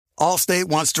Allstate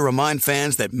wants to remind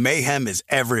fans that mayhem is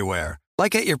everywhere,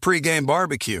 like at your pregame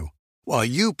barbecue. While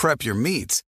you prep your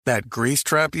meats, that grease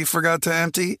trap you forgot to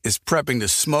empty is prepping to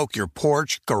smoke your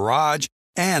porch, garage,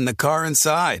 and the car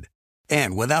inside.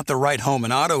 And without the right home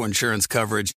and auto insurance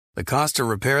coverage, the cost to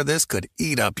repair this could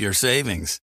eat up your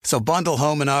savings. So bundle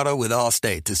home and auto with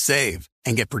Allstate to save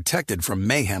and get protected from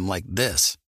mayhem like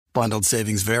this. Bundled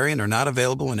savings vary and are not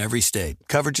available in every state.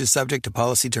 Coverage is subject to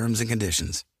policy terms and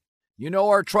conditions. You know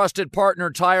our trusted partner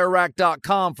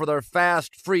TireRack.com for their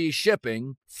fast, free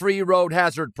shipping, free road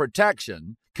hazard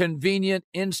protection, convenient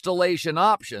installation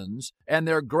options, and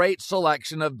their great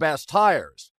selection of best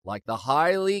tires, like the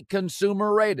highly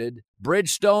consumer-rated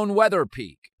Bridgestone Weather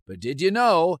Peak. But did you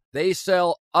know they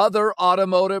sell other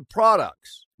automotive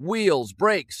products? Wheels,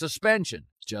 brakes, suspension,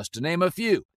 just to name a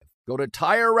few. Go to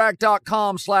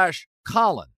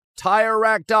TireRack.com/Colin.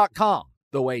 TireRack.com,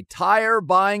 the way tire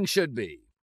buying should be.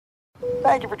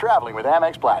 Thank you for traveling with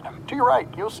Amex Platinum. To your right,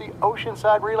 you'll see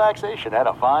oceanside relaxation at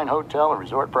a fine hotel and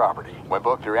resort property. When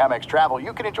booked through Amex Travel,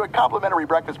 you can enjoy complimentary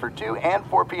breakfast for 2 and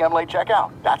 4 p.m. late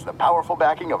checkout. That's the powerful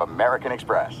backing of American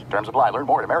Express. Terms apply. Learn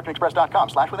more at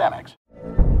americanexpress.com/withAmex.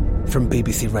 From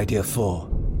BBC Radio 4,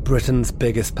 Britain's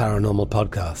biggest paranormal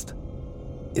podcast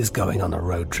is going on a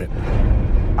road trip.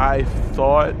 I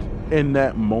thought in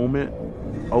that moment,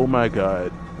 oh my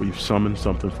God, we've summoned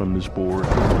something from this board.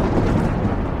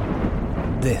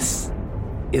 This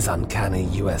is Uncanny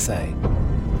USA.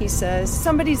 He says,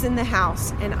 somebody's in the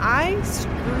house, and I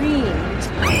screamed.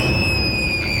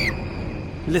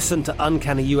 Listen to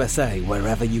Uncanny USA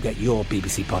wherever you get your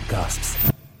BBC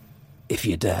podcasts, if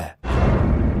you dare.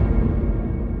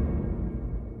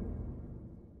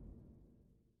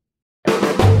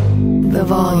 The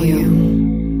volume.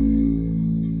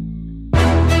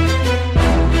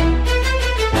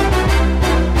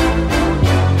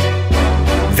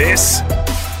 This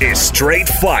is Straight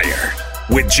Fire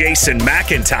with Jason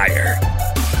McIntyre.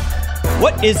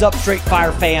 What is up, Straight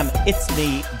Fire fam? It's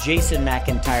me, Jason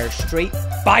McIntyre, Straight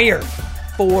Fire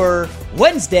for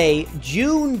Wednesday,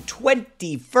 June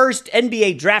 21st.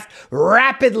 NBA draft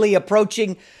rapidly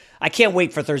approaching. I can't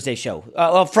wait for Thursday's show.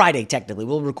 Friday, technically.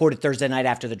 We'll record it Thursday night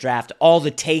after the draft. All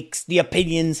the takes, the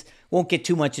opinions. Won't get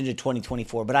too much into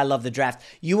 2024, but I love the draft.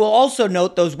 You will also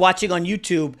note, those watching on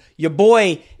YouTube, your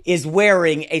boy is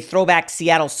wearing a throwback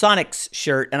Seattle Sonics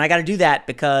shirt, and I got to do that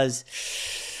because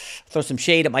throw some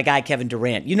shade at my guy, Kevin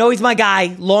Durant. You know he's my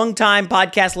guy. Longtime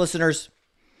podcast listeners,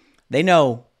 they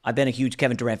know I've been a huge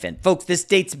Kevin Durant fan. Folks, this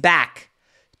dates back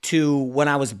to when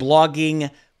I was blogging,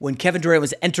 when Kevin Durant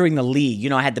was entering the league. You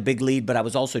know, I had the big lead, but I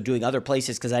was also doing other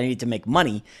places because I needed to make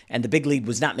money, and the big lead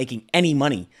was not making any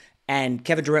money. And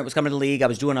Kevin Durant was coming to the league. I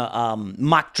was doing a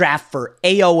mock draft for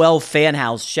AOL Fan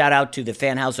House. Shout out to the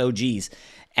Fan House OGs.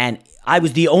 And I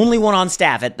was the only one on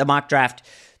staff at the mock draft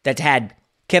that had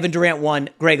Kevin Durant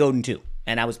 1, Greg Oden 2.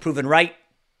 And I was proven right.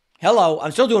 Hello,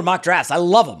 I'm still doing mock drafts. I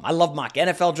love them. I love mock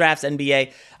NFL drafts,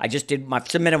 NBA. I just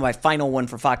submitted my final one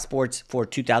for Fox Sports for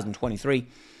 2023.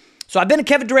 So I've been a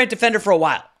Kevin Durant defender for a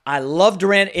while. I love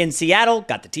Durant in Seattle.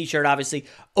 Got the t-shirt, obviously.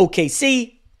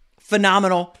 OKC,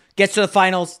 phenomenal. Gets to the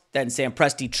finals. Then Sam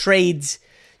Presti trades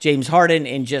James Harden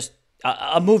in just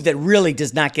a move that really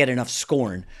does not get enough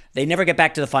scorn. They never get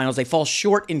back to the finals. They fall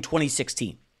short in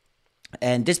 2016.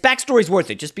 And this backstory is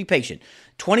worth it. Just be patient.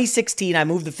 2016, I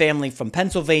moved the family from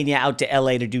Pennsylvania out to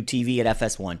LA to do TV at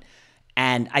FS1.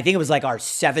 And I think it was like our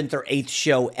 7th or 8th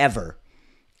show ever.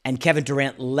 And Kevin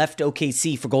Durant left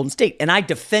OKC for Golden State. And I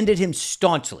defended him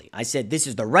staunchly. I said, this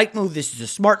is the right move. This is a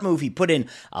smart move. He put in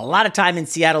a lot of time in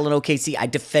Seattle and OKC. I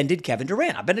defended Kevin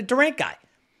Durant. I've been a Durant guy.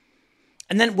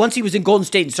 And then once he was in Golden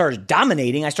State and started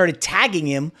dominating, I started tagging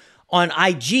him on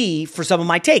IG for some of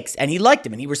my takes. And he liked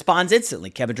him, and he responds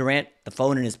instantly. Kevin Durant, the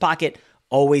phone in his pocket,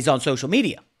 always on social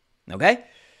media. Okay?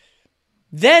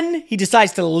 Then he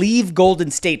decides to leave Golden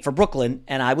State for Brooklyn,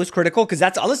 and I was critical because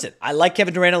listen, I like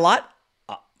Kevin Durant a lot.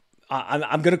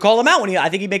 I'm going to call him out when I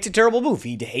think he makes a terrible move.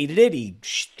 He hated it. He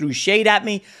threw shade at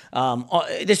me.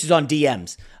 This is on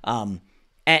DMs.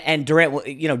 And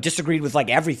Durant, disagreed with like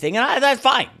everything, and that's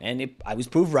fine. And I was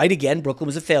proved right again. Brooklyn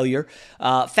was a failure.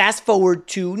 Fast forward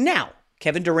to now,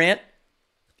 Kevin Durant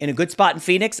in a good spot in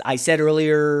Phoenix. I said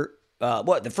earlier,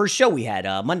 the first show we had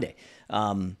Monday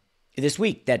this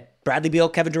week, that Bradley Beal,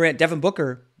 Kevin Durant, Devin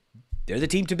Booker, they're the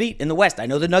team to beat in the West. I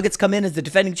know the Nuggets come in as the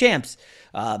defending champs.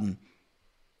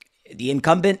 The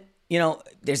incumbent,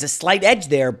 there's a slight edge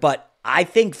there, but I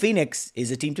think Phoenix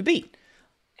is a team to beat.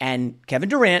 And Kevin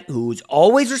Durant, who's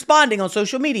always responding on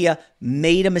social media,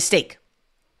 made a mistake.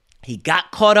 He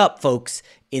got caught up, folks,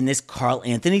 in this Karl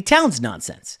Anthony Towns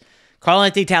nonsense.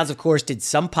 Karl-Anthony Towns, of course, did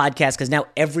some podcast because now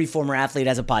every former athlete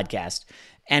has a podcast.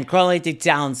 And Karl-Anthony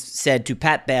Towns said to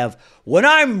Pat Bev, when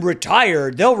I'm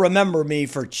retired, they'll remember me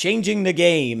for changing the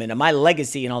game and my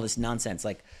legacy and all this nonsense.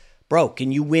 Like, bro,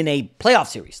 can you win a playoff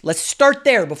series? Let's start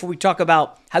there before we talk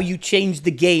about how you changed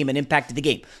the game and impacted the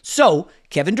game. So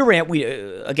Kevin Durant,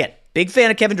 again, big fan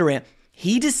of Kevin Durant.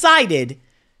 He decided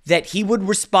that he would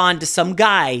respond to some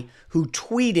guy who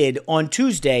tweeted on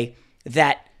Tuesday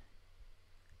that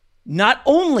not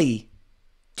only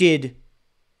did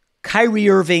Kyrie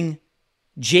Irving,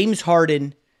 James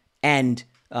Harden, and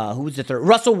who was the third?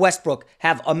 Russell Westbrook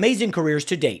have amazing careers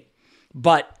to date,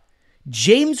 but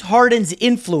James Harden's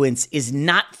influence is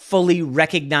not fully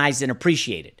recognized and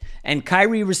appreciated. And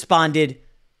KD responded,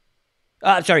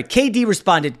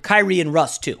 Kyrie and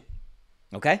Russ too.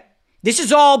 Okay? This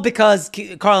is all because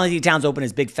Karl-Anthony Towns opened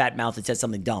his big fat mouth and said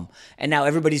something dumb. And now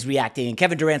everybody's reacting. And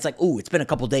Kevin Durant's like, ooh, it's been a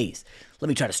couple days. Let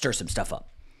me try to stir some stuff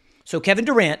up. So Kevin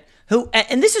Durant,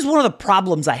 and this is one of the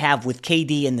problems I have with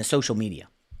KD and the social media.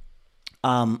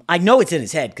 I know it's in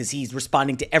his head because he's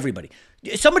responding to everybody.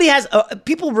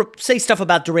 People say stuff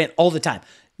about Durant all the time.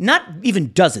 Not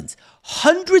even dozens.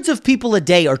 Hundreds of people a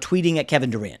day are tweeting at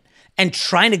Kevin Durant and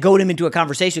trying to goad him into a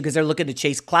conversation because they're looking to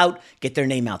chase clout, get their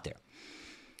name out there.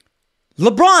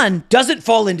 LeBron doesn't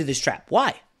fall into this trap.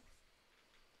 Why?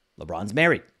 LeBron's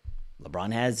married.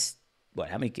 LeBron has,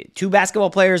 how many kids? 2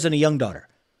 basketball players and a young daughter.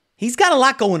 He's got a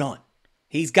lot going on.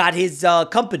 He's got his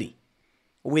company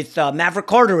with Maverick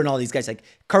Carter and all these guys. Like,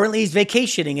 currently he's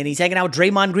vacationing and he's hanging out with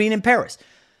Draymond Green in Paris.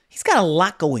 He's got a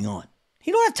lot going on.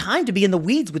 He don't have time to be in the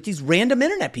weeds with these random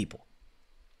internet people.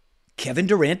 Kevin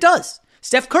Durant does.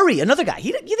 Steph Curry, another guy.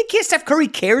 You think Steph Curry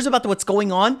cares about what's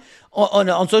going on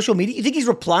social media? You think he's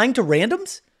replying to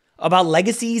randoms about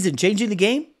legacies and changing the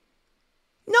game?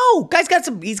 No,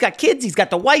 he's got kids, he's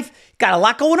got the wife, got a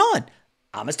lot going on.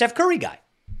 I'm a Steph Curry guy.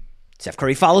 Steph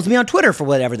Curry follows me on Twitter for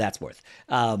whatever that's worth.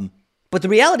 But the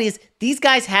reality is these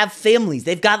guys have families.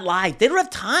 They've got lives. They don't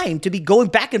have time to be going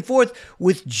back and forth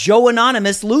with Joe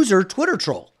Anonymous loser Twitter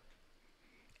troll.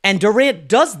 And Durant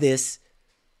does this,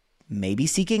 maybe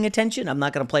seeking attention. I'm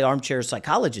not going to play armchair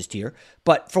psychologist here,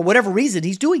 but for whatever reason,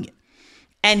 he's doing it.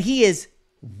 And he is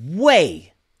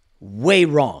way, way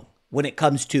wrong when it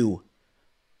comes to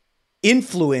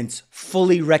influence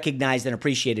fully recognized and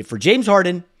appreciated for James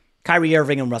Harden, Kyrie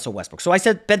Irving, and Russell Westbrook. So I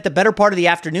spent the better part of the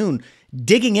afternoon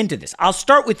digging into this. I'll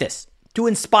start with this. To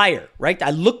inspire, right?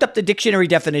 I looked up the dictionary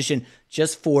definition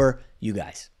just for you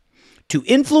guys. To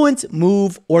influence,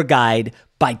 move, or guide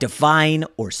by divine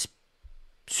or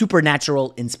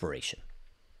supernatural inspiration.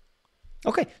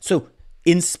 Okay, so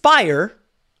inspire,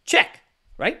 check,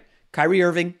 right? Kyrie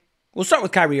Irving. We'll start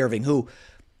with Kyrie Irving, who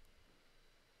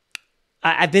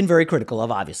I've been very critical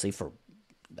of, obviously, for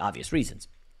obvious reasons.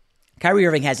 Kyrie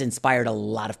Irving has inspired a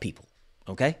lot of people,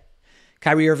 okay?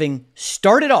 Kyrie Irving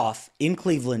started off in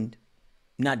Cleveland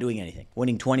not doing anything,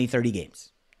 winning 20, 30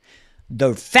 games.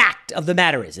 The fact of the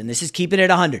matter is, and this is keeping it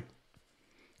 100,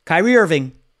 Kyrie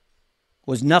Irving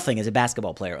was nothing as a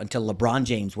basketball player until LeBron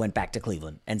James went back to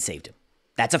Cleveland and saved him.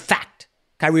 That's a fact.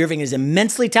 Kyrie Irving is an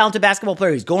immensely talented basketball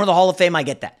player. He's going to the Hall of Fame. I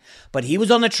get that. But he was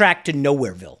on the track to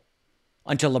Nowhereville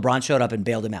until LeBron showed up and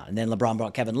bailed him out. And then LeBron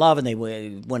brought Kevin Love and they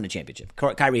won the championship.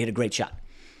 Kyrie hit a great shot.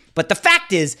 But the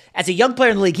fact is, as a young player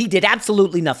in the league, he did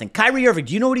absolutely nothing. Kyrie Irving,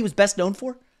 do you know what he was best known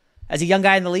for as a young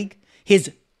guy in the league?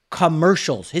 His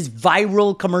commercials, his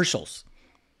viral commercials.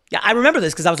 Yeah, I remember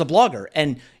this because I was a blogger,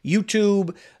 and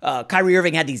YouTube, Kyrie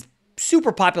Irving had these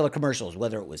super popular commercials,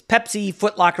 whether it was Pepsi,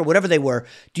 Foot Locker, whatever they were.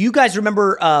 Do you guys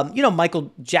remember,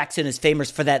 Michael Jackson is famous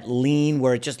for that lean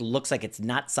where it just looks like it's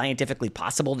not scientifically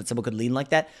possible that someone could lean like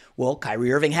that? Well,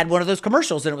 Kyrie Irving had one of those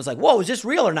commercials, and it was like, whoa, is this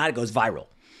real or not? It goes viral.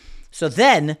 So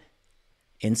then,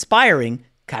 inspiring,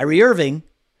 Kyrie Irving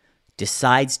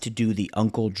decides to do the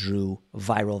Uncle Drew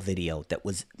viral video that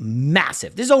was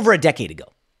massive. This is over a decade ago.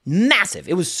 Massive.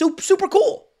 It was super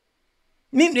cool.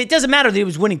 I mean, it doesn't matter that he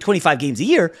was winning 25 games a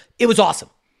year. It was awesome.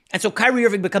 And so Kyrie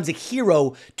Irving becomes a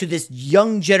hero to this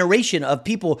young generation of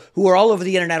people who are all over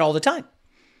the internet all the time.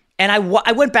 And I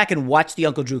went back and watched the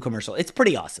Uncle Drew commercial. It's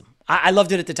pretty awesome. I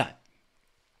loved it at the time.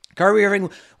 Kyrie Irving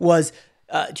was,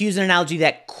 to use an analogy,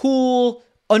 that cool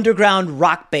underground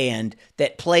rock band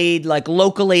that played like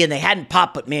locally and they hadn't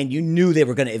popped, but man, you knew they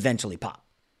were going to eventually pop.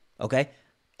 Okay?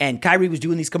 And Kyrie was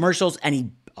doing these commercials and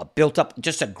he built up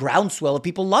just a groundswell of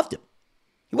people loved him.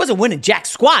 He wasn't winning jack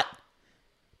squat,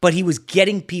 but he was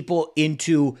getting people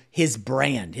into his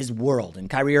brand, his world. And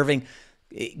Kyrie Irving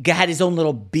had his own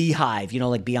little beehive,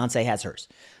 like Beyonce has hers.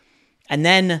 And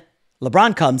then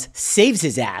LeBron comes, saves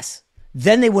his ass,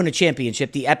 Then they win a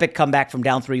championship, the epic comeback from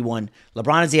down 3-1.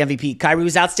 LeBron is the MVP. Kyrie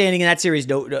was outstanding in that series.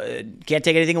 No, can't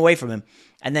take anything away from him.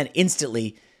 And then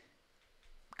instantly,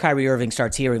 Kyrie Irving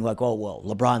starts hearing like, oh, well,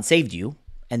 LeBron saved you.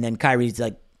 And then Kyrie's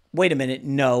like, wait a minute.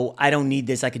 No, I don't need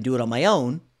this. I can do it on my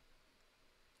own.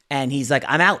 And he's like,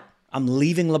 I'm out. I'm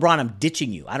leaving LeBron. I'm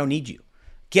ditching you. I don't need you.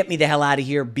 Get me the hell out of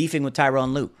here, beefing with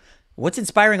Tyronn Lue. What's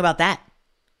inspiring about that?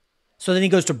 So then he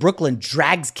goes to Brooklyn,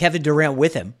 drags Kevin Durant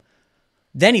with him.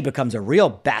 Then he becomes a real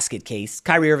basket case.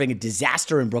 Kyrie Irving, a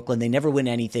disaster in Brooklyn. They never win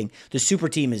anything. The super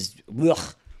team is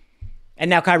ugh. And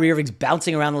now Kyrie Irving's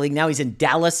bouncing around the league. Now he's in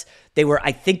Dallas. They were,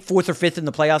 I think, 4th or 5th in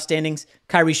the playoff standings.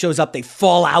 Kyrie shows up. They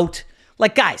fall out.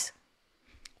 Like, guys,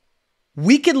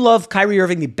 we can love Kyrie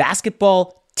Irving, the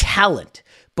basketball talent,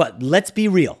 but let's be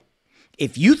real.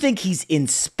 If you think he's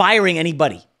inspiring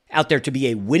anybody out there to be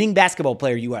a winning basketball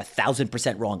player, you are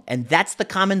 1,000% wrong. And that's the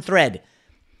common thread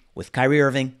with Kyrie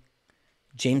Irving,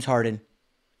 James Harden,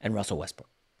 and Russell Westbrook.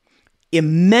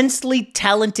 Immensely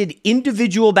talented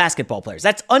individual basketball players.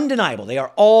 That's undeniable. They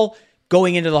are all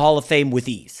going into the Hall of Fame with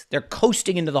ease. They're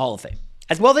coasting into the Hall of Fame.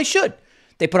 As well they should.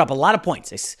 They put up a lot of points.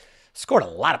 They scored a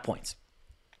lot of points.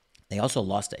 They also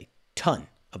lost a ton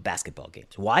of basketball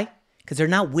games. Why? Because they're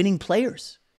not winning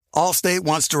players. Allstate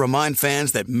wants to remind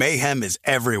fans that mayhem is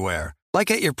everywhere,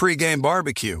 like at your pregame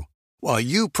barbecue. While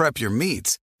you prep your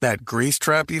meats, that grease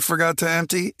trap you forgot to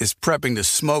empty is prepping to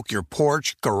smoke your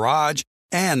porch, garage,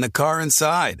 and the car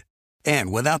inside.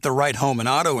 And without the right home and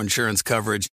auto insurance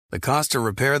coverage, the cost to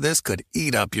repair this could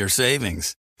eat up your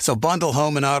savings. So bundle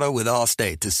home and auto with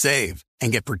Allstate to save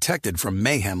and get protected from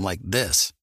mayhem like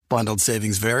this. Bundled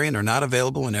savings vary and are not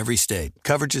available in every state.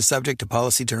 Coverage is subject to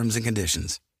policy terms and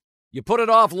conditions. You put it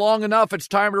off long enough, it's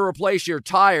time to replace your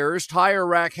tires. Tire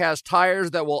Rack has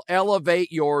tires that will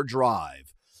elevate your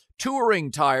drive. Touring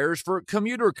tires for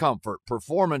commuter comfort,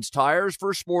 performance tires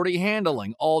for sporty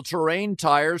handling, all-terrain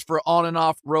tires for on- and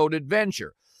off-road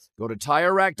adventure. Go to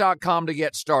TireRack.com to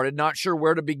get started. Not sure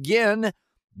where to begin?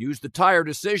 Use the Tire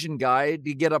Decision Guide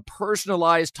to get a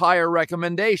personalized tire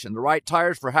recommendation, the right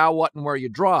tires for how, what, and where you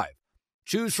drive.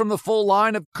 Choose from the full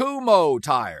line of Kumho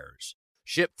tires.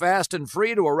 Ship fast and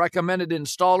free to a recommended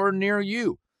installer near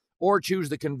you. Or choose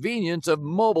the convenience of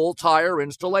mobile tire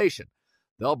installation.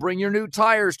 They'll bring your new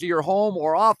tires to your home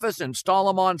or office, install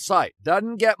them on site.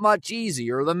 Doesn't get much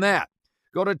easier than that.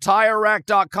 Go to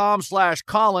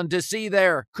TireRack.com/Colin to see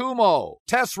their Kumho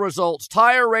test results,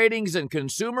 tire ratings, and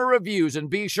consumer reviews, and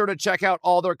be sure to check out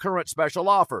all their current special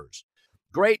offers.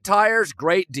 Great tires,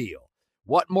 great deal.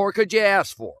 What more could you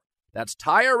ask for? That's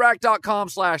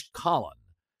TireRack.com/Colin.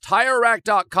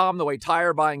 TireRack.com, the way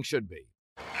tire buying should be.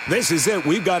 This is it.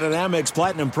 We've got an Amex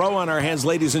Platinum Pro on our hands,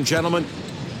 ladies and gentlemen.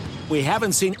 We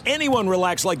haven't seen anyone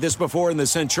relax like this before in the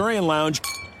Centurion Lounge.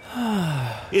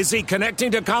 Is he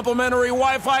connecting to complimentary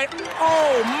Wi-Fi?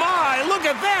 Oh, my! Look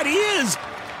at that! He is!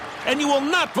 And you will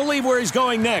not believe where he's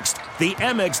going next. The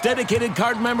Amex dedicated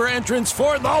card member entrance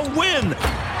for the win!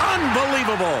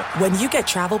 Unbelievable! When you get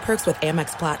travel perks with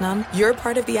Amex Platinum, you're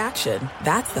part of the action.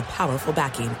 That's the powerful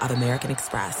backing of American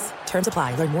Express. Terms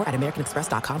apply. Learn more at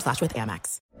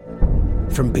americanexpress.com/withAmex.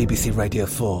 From BBC Radio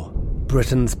 4,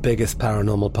 Britain's biggest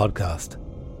paranormal podcast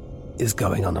is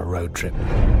going on a road trip.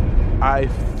 I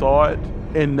thought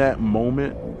in that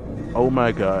moment, oh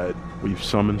my God, we've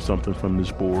summoned something from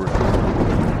this board.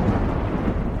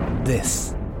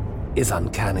 This is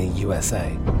Uncanny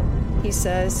USA. He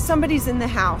says, somebody's in the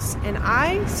house, and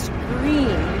I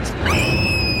screamed.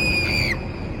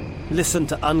 Listen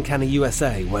to Uncanny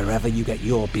USA wherever you get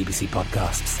your BBC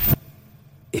podcasts,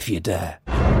 if you dare.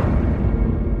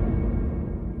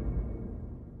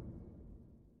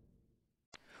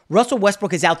 Russell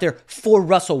Westbrook is out there for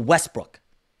Russell Westbrook.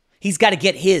 He's got to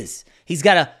get his. He's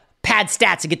got to pad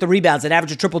stats and get the rebounds and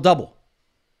average a triple-double.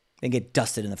 Then get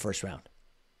dusted in the first round.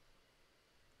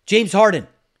 James Harden,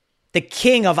 the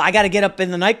king of, I got to get up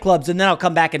in the nightclubs and then I'll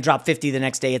come back and drop 50 the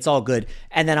next day. It's all good.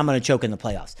 And then I'm going to choke in the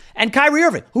playoffs. And Kyrie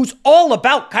Irving, who's all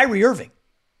about Kyrie Irving.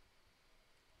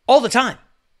 All the time.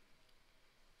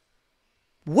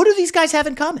 What do these guys have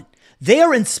in common? They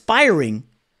are inspiring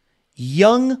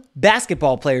young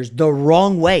basketball players the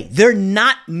wrong way. They're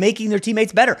not making their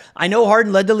teammates better. I know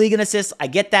Harden led the league in assists. I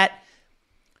get that.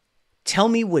 Tell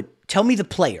me the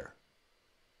player.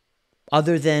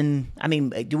 Other than,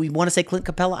 do we want to say Clint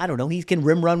Capella? I don't know. He can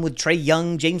rim run with Trae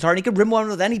Young, James Harden. He can rim run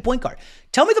with any point guard.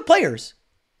 Tell me the players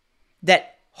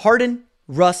that Harden,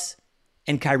 Russ,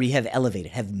 and Kyrie have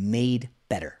elevated, have made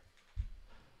better.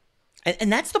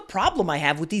 And that's the problem I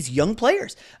have with these young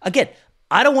players. Again,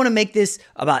 I don't want to make this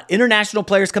about international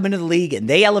players come into the league and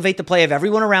they elevate the play of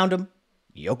everyone around them.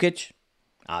 Jokic,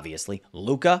 obviously.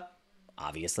 Luka,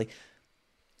 obviously.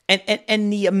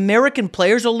 And the American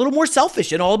players are a little more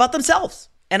selfish and all about themselves.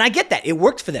 And I get that. It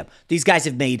worked for them. These guys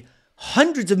have made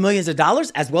hundreds of millions of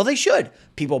dollars, as well they should.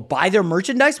 People buy their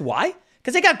merchandise. Why?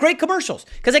 Because they got great commercials.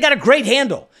 Because they got a great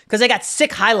handle. Because they got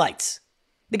sick highlights.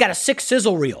 They got a sick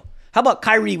sizzle reel. How about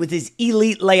Kyrie with his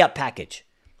elite layup package?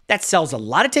 That sells a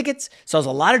lot of tickets, sells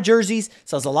a lot of jerseys,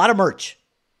 sells a lot of merch.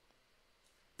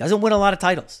 Doesn't win a lot of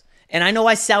titles. And I know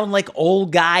I sound like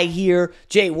old guy here.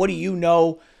 Jay, what do you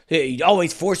know? You're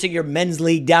always forcing your men's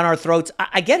league down our throats.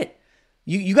 I get it.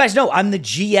 You guys know I'm the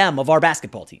GM of our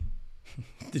basketball team.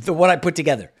 The one I put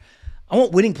together. I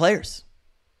want winning players.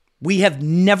 We have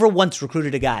never once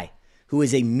recruited a guy who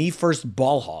is a me-first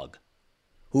ball hog,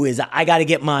 who is, I got to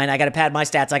get mine, I got to pad my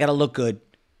stats, I got to look good,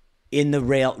 in the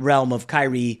realm of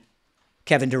Kyrie,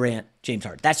 Kevin Durant, James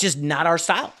Harden. That's just not our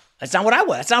style. That's not what I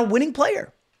want. That's not a winning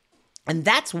player. And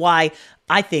that's why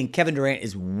I think Kevin Durant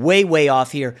is way, way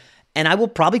off here. And I will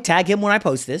probably tag him when I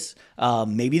post this.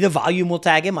 Maybe the volume will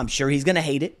tag him. I'm sure he's going to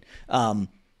hate it.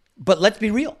 But let's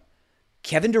be real.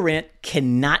 Kevin Durant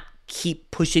cannot keep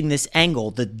pushing this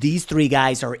angle that these three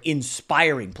guys are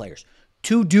inspiring players.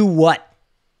 To do what?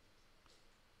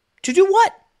 To do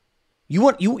what? You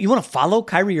want to follow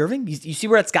Kyrie Irving? You see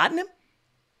where it's gotten him?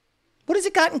 What has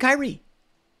it gotten Kyrie?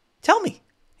 Tell me.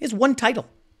 He has one title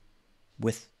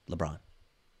with LeBron.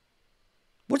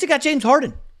 What's it got James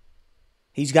Harden?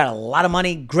 He's got a lot of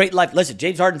money, great life. Listen,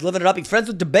 James Harden's living it up. He's friends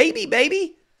with the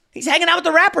baby. He's hanging out with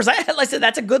the rappers. Listen,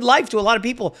 that's a good life to a lot of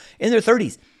people in their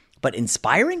 30s. But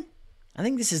inspiring? I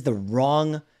think this is the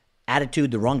wrong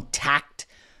attitude, the wrong tact.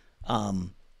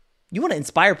 You want to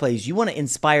inspire players. You want to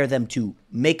inspire them to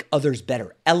make others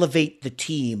better, elevate the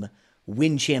team,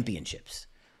 win championships.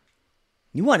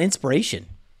 You want inspiration.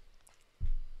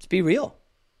 Let's be real.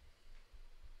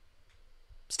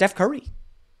 Steph Curry.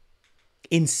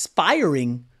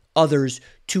 Inspiring others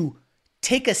to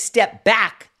take a step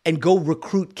back and go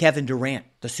recruit Kevin Durant,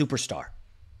 the superstar.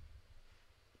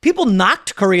 People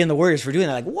knocked Curry and the Warriors for doing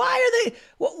that. Like,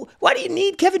 why do you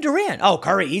need Kevin Durant? Oh,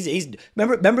 Curry, he's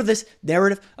remember this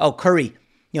narrative? Oh, Curry,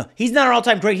 he's not an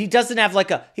all-time great. He doesn't have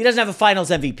a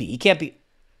finals MVP. He can't be.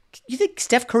 You think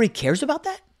Steph Curry cares about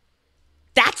that?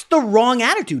 That's the wrong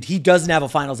attitude. He doesn't have a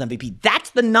finals MVP. That's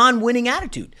the non-winning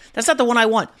attitude. That's not the one I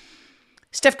want.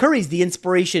 Steph Curry's the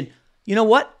inspiration. You know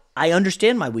what? I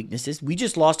understand my weaknesses. We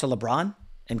just lost to LeBron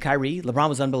and Kyrie. LeBron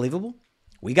was unbelievable.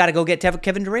 We got to go get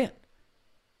Kevin Durant.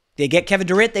 They get Kevin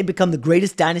Durant, they become the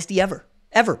greatest dynasty ever.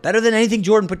 Ever. Better than anything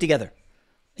Jordan put together.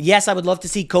 Yes, I would love to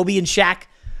see Kobe and Shaq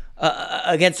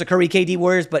against the Curry KD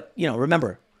Warriors, but,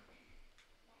 remember,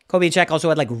 Kobe and Shaq also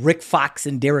had like Rick Fox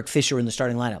and Derek Fisher in the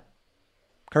starting lineup.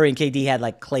 Curry and KD had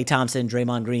like Klay Thompson,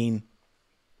 Draymond Green.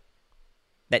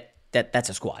 That's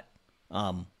a squad.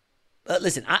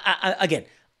 Listen,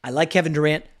 I like Kevin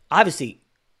Durant. Obviously,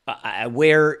 I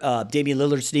wear Damian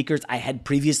Lillard sneakers. I had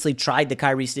previously tried the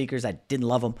Kyrie sneakers. I didn't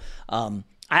love them.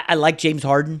 I like James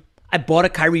Harden. I bought a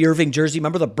Kyrie Irving jersey.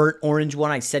 Remember the burnt orange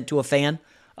one I sent to a fan?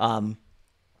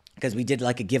 Because we did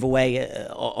like a giveaway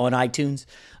on iTunes.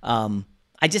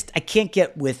 I can't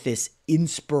get with this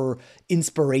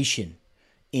inspiration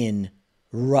in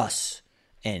Russ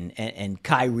and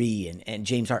Kyrie and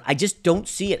James Harden. I just don't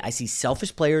see it. I see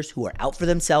selfish players who are out for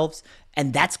themselves,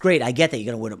 and that's great. I get that.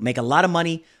 You're going to make a lot of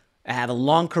money, have a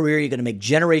long career. You're going to make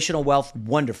generational wealth.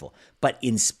 Wonderful. But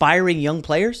inspiring young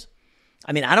players,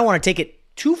 I mean, I don't want to take it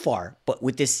too far, but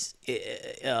with this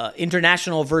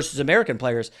international versus American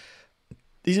players,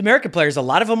 these American players, a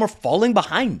lot of them are falling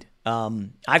behind.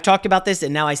 I've talked about this,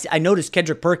 and now I noticed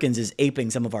Kendrick Perkins is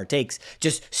aping some of our takes,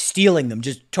 just stealing them,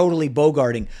 just totally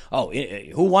bogarting. Oh,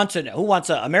 who wants an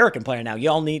American player now?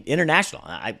 You all need international.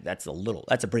 That's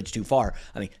a bridge too far.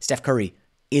 I mean, Steph Curry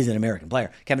is an American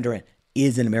player. Kevin Durant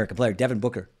is an American player. Devin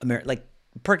Booker,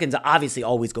 Perkins, obviously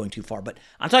always going too far. But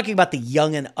I'm talking about the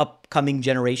young and upcoming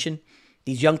generation.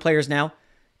 These young players now,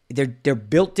 they're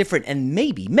built different, and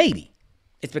maybe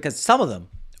it's because some of them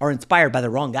are inspired by the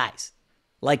wrong guys.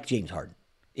 Like James Harden.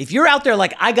 If you're out there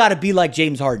like, I got to be like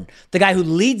James Harden, the guy who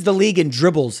leads the league in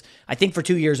dribbles, I think for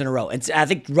 2 years in a row, and I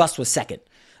think Russ was second.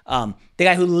 The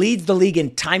guy who leads the league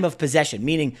in time of possession,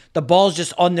 meaning the ball's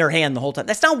just on their hand the whole time.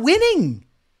 That's not winning.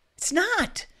 It's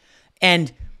not.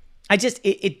 And I just,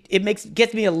 it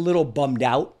gets me a little bummed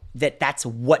out that that's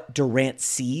what Durant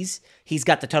sees. He's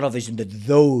got the tunnel vision that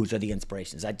those are the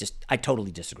inspirations. I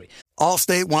totally disagree.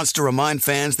 Allstate wants to remind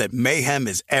fans that mayhem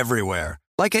is everywhere.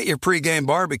 Like at your pregame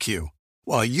barbecue.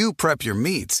 While you prep your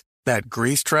meats, that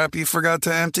grease trap you forgot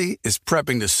to empty is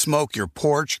prepping to smoke your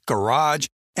porch, garage,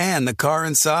 and the car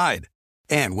inside.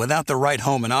 And without the right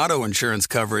home and auto insurance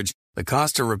coverage, the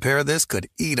cost to repair this could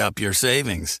eat up your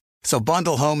savings. So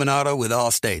bundle home and auto with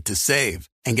Allstate to save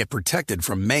and get protected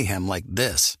from mayhem like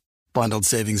this. Bundled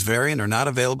savings vary and are not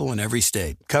available in every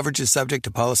state. Coverage is subject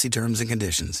to policy terms and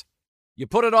conditions. You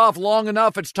put it off long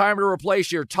enough, it's time to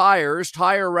replace your tires.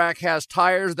 Tire Rack has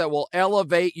tires that will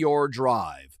elevate your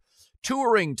drive.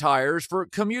 Touring tires for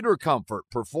commuter comfort,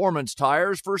 performance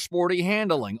tires for sporty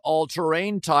handling,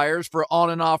 all-terrain tires for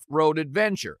on- and off-road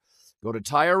adventure. Go to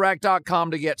TireRack.com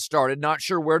to get started. Not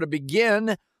sure where to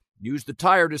begin? Use the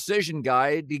Tire Decision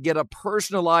Guide to get a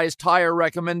personalized tire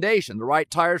recommendation, the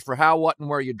right tires for how, what, and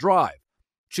where you drive.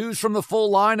 Choose from the full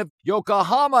line of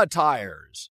Yokohama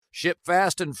tires. Ship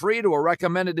fast and free to a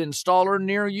recommended installer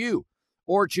near you.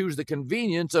 Or choose the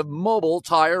convenience of mobile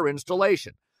tire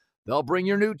installation. They'll bring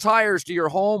your new tires to your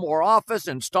home or office,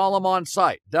 install them on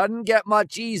site. Doesn't get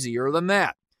much easier than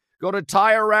that. Go to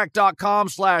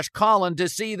TireRack.com/Colin to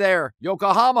see their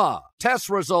Yokohama test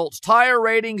results, tire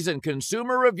ratings, and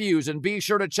consumer reviews, and be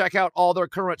sure to check out all their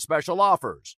current special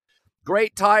offers.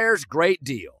 Great tires, great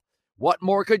deal. What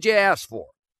more could you ask for?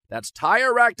 That's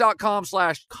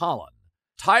TireRack.com/Colin.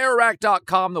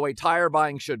 TireRack.com, the way tire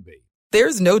buying should be.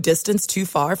 There's no distance too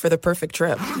far for the perfect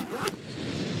trip.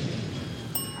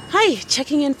 Hi,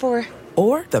 checking in for...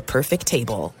 Or the perfect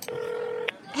table.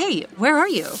 Hey, where are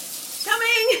you?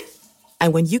 Coming!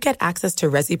 And when you get access to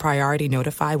Resi Priority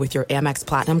Notify with your Amex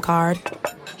Platinum card...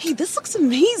 Hey, this looks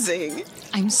amazing.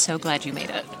 I'm so glad you made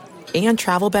it. And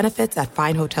travel benefits at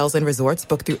fine hotels and resorts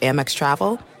booked through Amex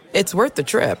Travel, it's worth the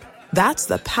trip. That's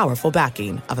the powerful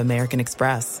backing of American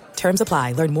Express. Terms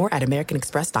apply. Learn more at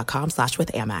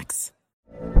americanexpress.com/withAmex.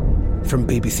 From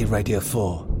BBC Radio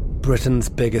 4, Britain's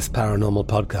biggest paranormal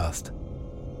podcast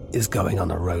is going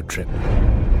on a road trip.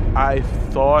 I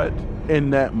thought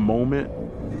in that moment,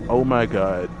 oh my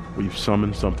God, we've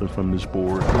summoned something from this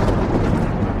board.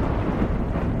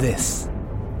 This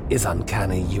is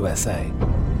Uncanny USA.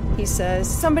 He says,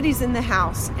 somebody's in the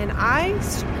house, and I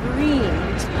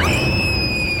screamed.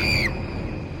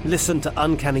 Listen to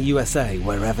Uncanny USA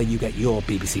wherever you get your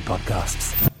BBC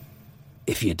podcasts,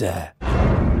 if you dare.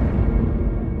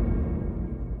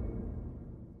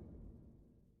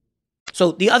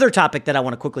 So the other topic that I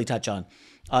want to quickly touch on,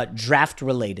 draft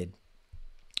related,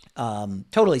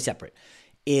 totally separate,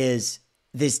 is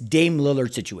this Dame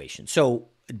Lillard situation. So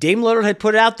Dame Lillard had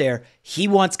put it out there. He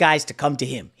wants guys to come to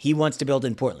him. He wants to build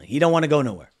in Portland. He don't want to go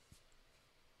nowhere.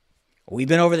 We've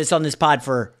been over this on this pod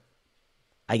for,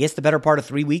 I guess, the better part of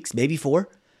 3 weeks, maybe 4,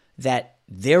 that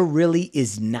there really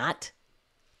is not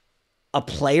a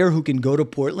player who can go to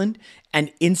Portland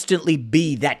and instantly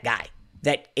be that guy,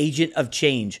 that agent of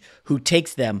change who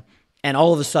takes them and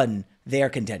all of a sudden they are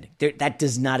contending. That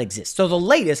does not exist. So the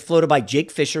latest, floated by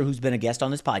Jake Fisher, who's been a guest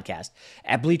on this podcast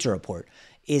at Bleacher Report,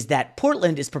 is that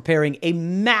Portland is preparing a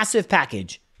massive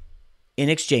package in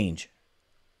exchange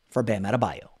for Bam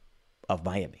Adebayo of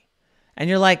Miami. And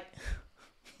you're like,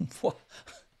 what?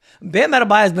 Bam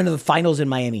Adebayo has been to the finals in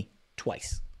Miami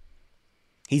twice.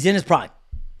 He's in his prime.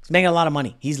 He's making a lot of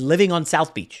money. He's living on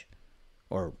South Beach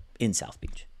or in South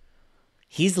Beach.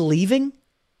 He's leaving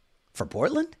for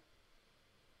Portland?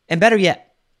 And better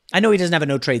yet, I know he doesn't have a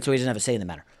no trade, so he doesn't have a say in the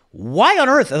matter. Why on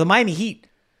earth are the Miami Heat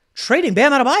trading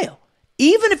Bam Adebayo?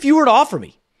 Even if you were to offer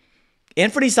me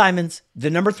Anthony Simons, the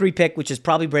number 3 pick, which is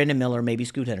probably Brandon Miller, maybe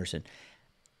Scoot Henderson,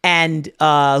 and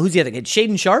who's the other guy?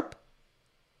 Shaedon Sharpe?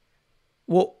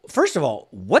 Well, first of all,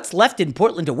 what's left in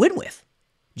Portland to win with?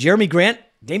 Jeremy Grant,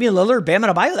 Damian Lillard, Bam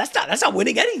Adebayo? That's not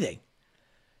winning anything.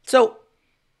 So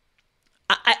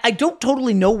I don't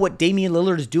totally know what Damian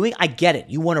Lillard is doing. I get it.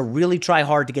 You want to really try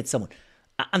hard to get someone.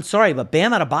 I'm sorry, but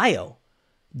Bam Adebayo,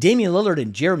 Damian Lillard,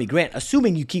 and Jeremy Grant,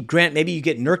 assuming you keep Grant, maybe you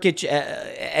get Nurkic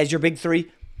as your big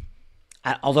 3.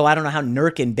 Although I don't know how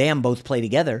Nurk and Bam both play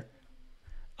together.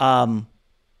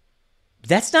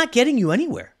 That's not getting you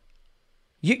anywhere.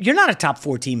 You're not a top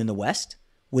 4 team in the West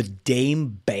with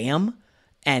Dame, Bam,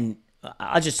 and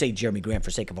I'll just say Jeremy Grant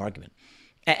for sake of argument.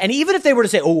 And even if they were to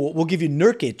say, oh, we'll give you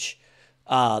Nurkic,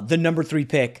 the number 3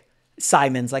 pick,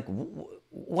 Simons, like,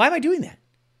 why am I doing that?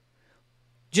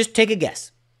 Just take a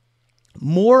guess.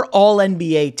 More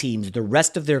All-NBA teams the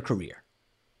rest of their career.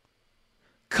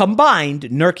 Combined,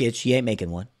 Nurkic, he ain't making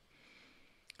one.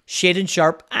 Shaedon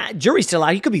Sharpe, jury's still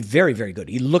out. He could be very, very good.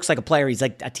 He looks like a player. He's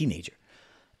like a teenager.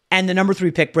 And the number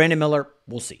 3 pick, Brandon Miller,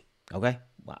 we'll see. Okay?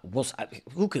 We'll see.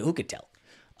 Who could tell?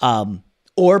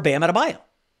 Or Bam Adebayo.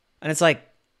 And it's like,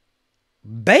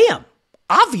 Bam,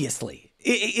 obviously,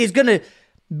 is going to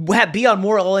be on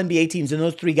more All-NBA teams than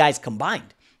those 3 guys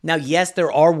combined. Now, yes,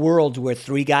 there are worlds where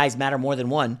 3 guys matter more than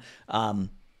one.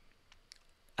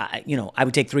 I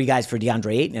would take 3 guys for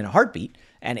DeAndre Ayton in a heartbeat,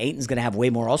 and Ayton's going to have way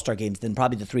more All-Star games than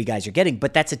probably the 3 guys you're getting,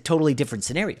 but that's a totally different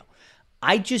scenario.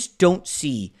 I just don't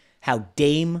see how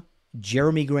Dame,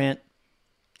 Jeremy Grant,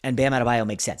 and Bam Adebayo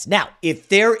make sense. Now, if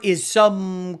there is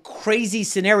some crazy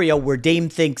scenario where Dame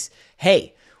thinks,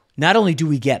 hey, not only do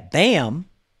we get Bam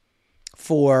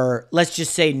for, let's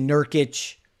just say,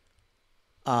 Nurkic,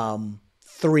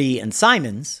 3, and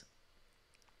Simons,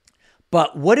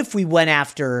 but what if we went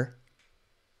after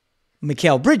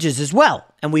Mikal Bridges as well,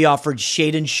 and we offered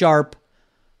Shaedon Sharpe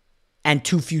and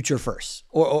 2 future firsts,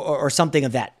 or something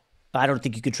of that. I don't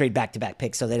think you could trade back-to-back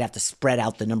picks, so they'd have to spread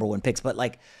out the number 1 picks. But,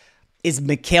 is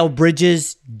Mikal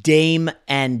Bridges, Dame,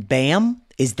 and Bam?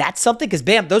 Is that something? Because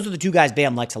Bam, those are the 2 guys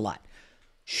Bam likes a lot.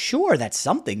 Sure, that's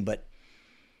something, but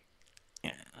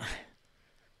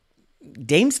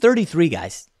Dame's 33,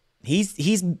 guys.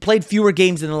 He's played fewer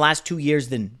games in the last 2 years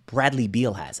than Bradley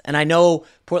Beal has. And I know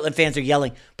Portland fans are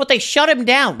yelling, but they shut him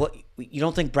down. Well, you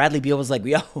don't think Bradley Beal was like,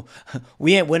 yo,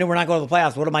 we ain't winning, we're not going to the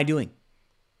playoffs. What am I doing?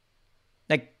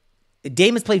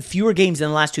 Dame has played fewer games in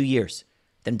the last 2 years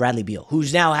than Bradley Beal,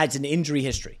 who's now has an injury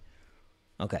history.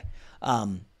 Okay.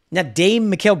 Now,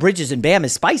 Dame, Mikal Bridges, and Bam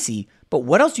is spicy, but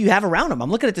what else do you have around him?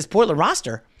 I'm looking at this Portland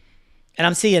roster, and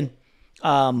I'm seeing,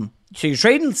 so you're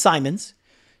trading Simons,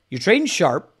 you're trading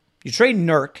Sharp, you're trading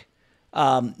Nurk,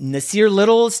 Nasir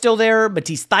Little is still there,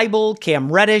 Matisse Thybulle,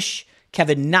 Cam Reddish,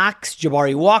 Kevin Knox,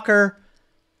 Jabari Walker.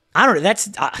 I don't know,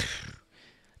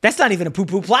 that's not even a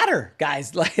poo-poo platter,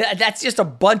 guys. That's just a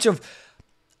bunch of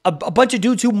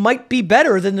dudes who might be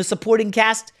better than the supporting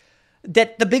cast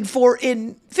that the big 4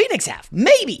 in Phoenix have.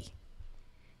 Maybe.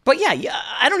 But yeah,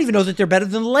 I don't even know that they're better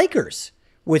than the Lakers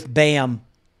with Bam,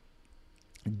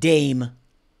 Dame,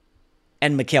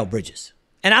 and Mikal Bridges.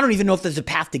 And I don't even know if there's a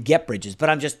path to get Bridges, but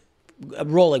I'm just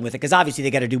rolling with it because obviously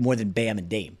they got to do more than Bam and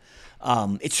Dame.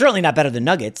 It's certainly not better than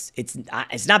Nuggets. It's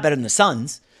not better than the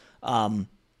Suns. I'm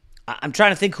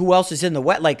trying to think who else is in the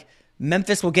West.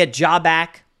 Memphis will get Ja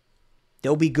back.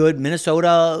 They'll be good.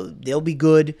 Minnesota, they'll be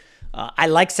good. I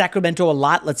like Sacramento a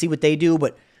lot. Let's see what they do.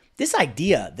 But this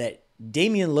idea that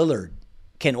Damian Lillard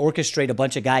can orchestrate a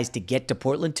bunch of guys to get to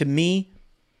Portland, to me,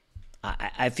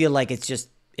 I feel like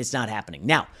it's not happening.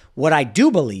 Now, what I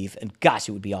do believe, and gosh,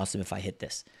 it would be awesome if I hit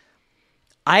this.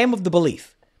 I am of the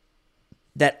belief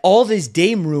that all these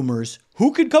Dame rumors,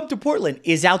 who could come to Portland,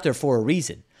 is out there for a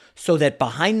reason. So that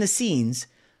behind the scenes,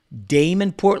 Dame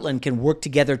and Portland can work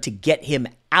together to get him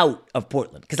out of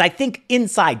Portland. Because I think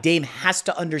inside, Dame has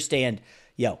to understand,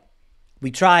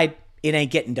 we tried, it ain't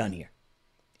getting done here.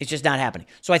 It's just not happening.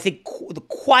 So I think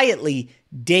quietly,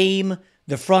 Dame,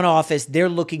 the front office, they're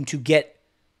looking to get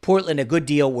Portland a good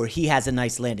deal where he has a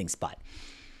nice landing spot.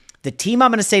 The team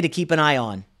I'm going to say to keep an eye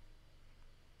on,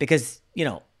 because,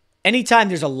 anytime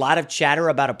there's a lot of chatter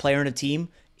about a player in a team,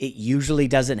 it usually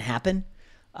doesn't happen.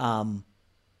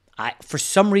 For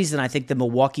some reason, I think the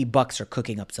Milwaukee Bucks are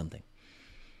cooking up something.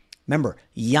 Remember,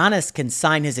 Giannis can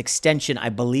sign his extension, I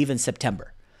believe, in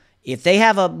September. If they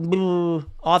have a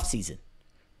offseason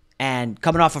and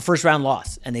coming off a first-round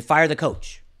loss and they fire the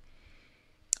coach,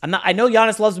 I know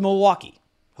Giannis loves Milwaukee.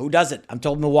 Who doesn't? I'm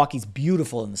told Milwaukee's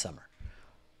beautiful in the summer.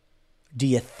 Do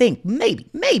you think,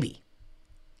 maybe,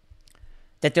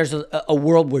 that there's a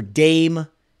world where Dame,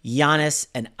 Giannis,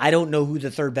 and I don't know who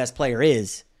the third best player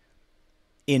is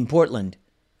in Portland.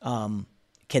 Can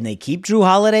they keep Drew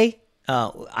Holiday?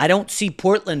 I don't see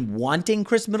Portland wanting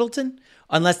Chris Middleton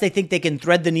unless they think they can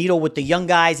thread the needle with the young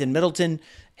guys and Middleton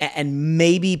and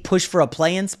maybe push for a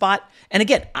play-in spot. And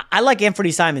again, I like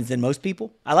Anthony Simons than most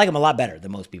people. I like him a lot better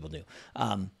than most people do.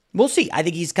 We'll see. I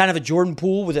think he's kind of a Jordan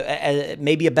Poole with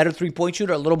maybe a better three-point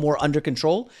shooter, a little more under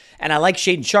control. And I like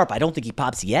Shaedon Sharpe. I don't think he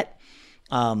pops yet.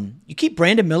 You keep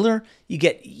Brandon Miller. You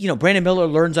get, Brandon Miller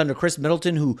learns under Chris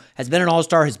Middleton, who has been an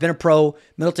all-star, has been a pro.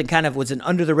 Middleton kind of was an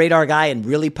under-the-radar guy and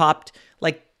really popped.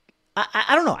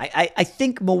 I don't know. I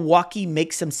think Milwaukee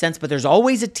makes some sense, but there's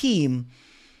always a team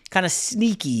kind of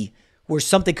sneaky where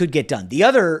something could get done. The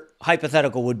other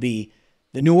hypothetical would be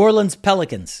the New Orleans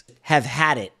Pelicans have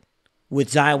had it with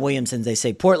Zion Williamson. They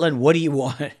say, Portland, what do you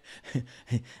want?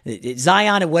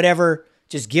 Zion and whatever,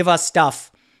 just give us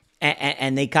stuff.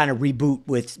 And they kind of reboot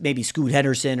with maybe Scoot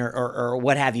Henderson or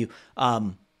what have you.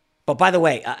 But by the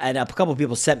way, and a couple of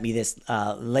people sent me this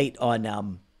late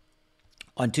on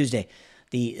Tuesday.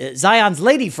 The Zion's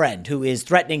lady friend who is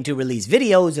threatening to release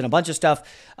videos and a bunch of stuff,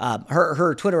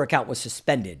 her Twitter account was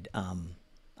suspended.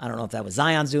 I don't know if that was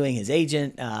Zion's doing, his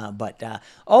agent, but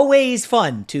always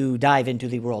fun to dive into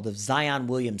the world of Zion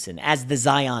Williamson as the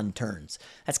Zion turns.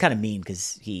 That's kind of mean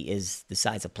because he is the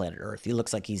size of planet Earth. He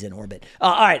looks like he's in orbit.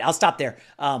 All right, I'll stop there.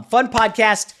 Fun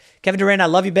podcast. Kevin Durant, I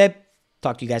love you, babe.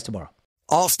 Talk to you guys tomorrow.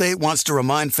 Allstate wants to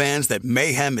remind fans that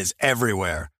mayhem is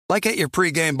everywhere, like at your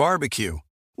pregame barbecue.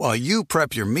 While you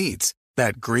prep your meats,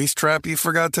 that grease trap you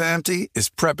forgot to empty is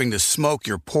prepping to smoke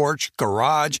your porch,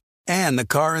 garage, and the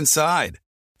car inside.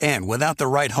 And without the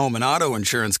right home and auto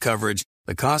insurance coverage,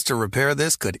 the cost to repair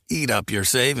this could eat up your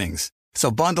savings. So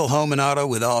bundle home and auto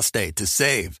with Allstate to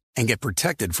save and get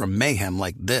protected from mayhem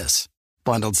like this.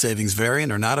 Bundled savings vary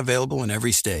and are not available in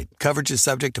every state. Coverage is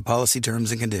subject to policy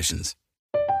terms and conditions.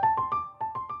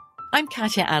 I'm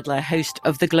Katya Adler, host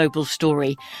of The Global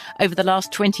Story. Over the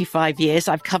last 25 years,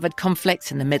 I've covered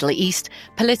conflicts in the Middle East,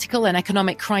 political and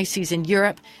economic crises in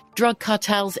Europe, drug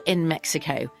cartels in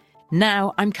Mexico.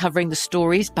 Now I'm covering the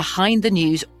stories behind the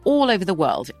news all over the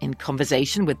world in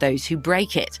conversation with those who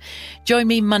break it. Join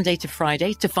me Monday to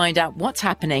Friday to find out what's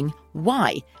happening,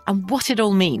 why, and what it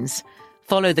all means.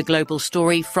 Follow The Global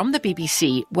Story from the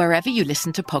BBC wherever you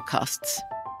listen to podcasts.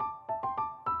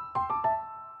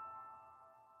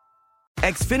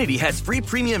 Xfinity has free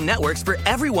premium networks for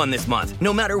everyone this month,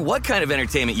 no matter what kind of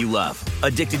entertainment you love.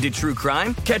 Addicted to true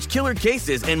crime? Catch killer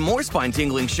cases and more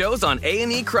spine-tingling shows on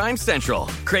A&E Crime Central.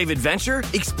 Crave adventure?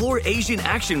 Explore Asian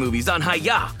action movies on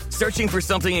Hi-Ya. Searching for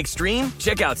something extreme?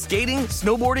 Check out skating,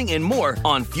 snowboarding, and more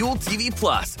on Fuel TV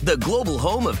Plus, the global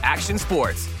home of action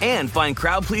sports. And find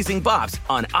crowd-pleasing bops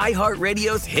on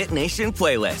iHeartRadio's Hit Nation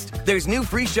playlist. There's new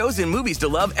free shows and movies to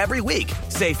love every week.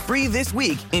 Say free this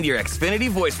week in your Xfinity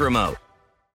voice remote.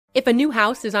 If a new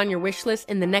house is on your wish list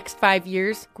in the next 5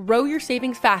 years, grow your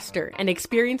savings faster and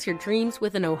experience your dreams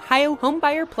with an Ohio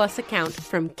Homebuyer Plus account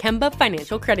from Kemba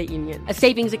Financial Credit Union. A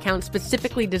savings account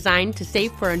specifically designed to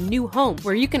save for a new home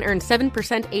where you can earn 7%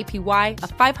 APY,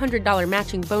 a $500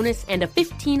 matching bonus, and a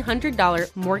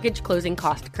 $1,500 mortgage closing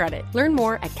cost credit. Learn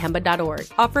more at Kemba.org.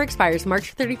 Offer expires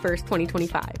March 31st,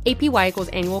 2025. APY equals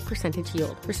annual percentage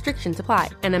yield. Restrictions apply.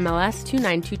 NMLS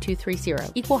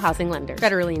 292230. Equal housing lender.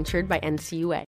 Federally insured by NCUA.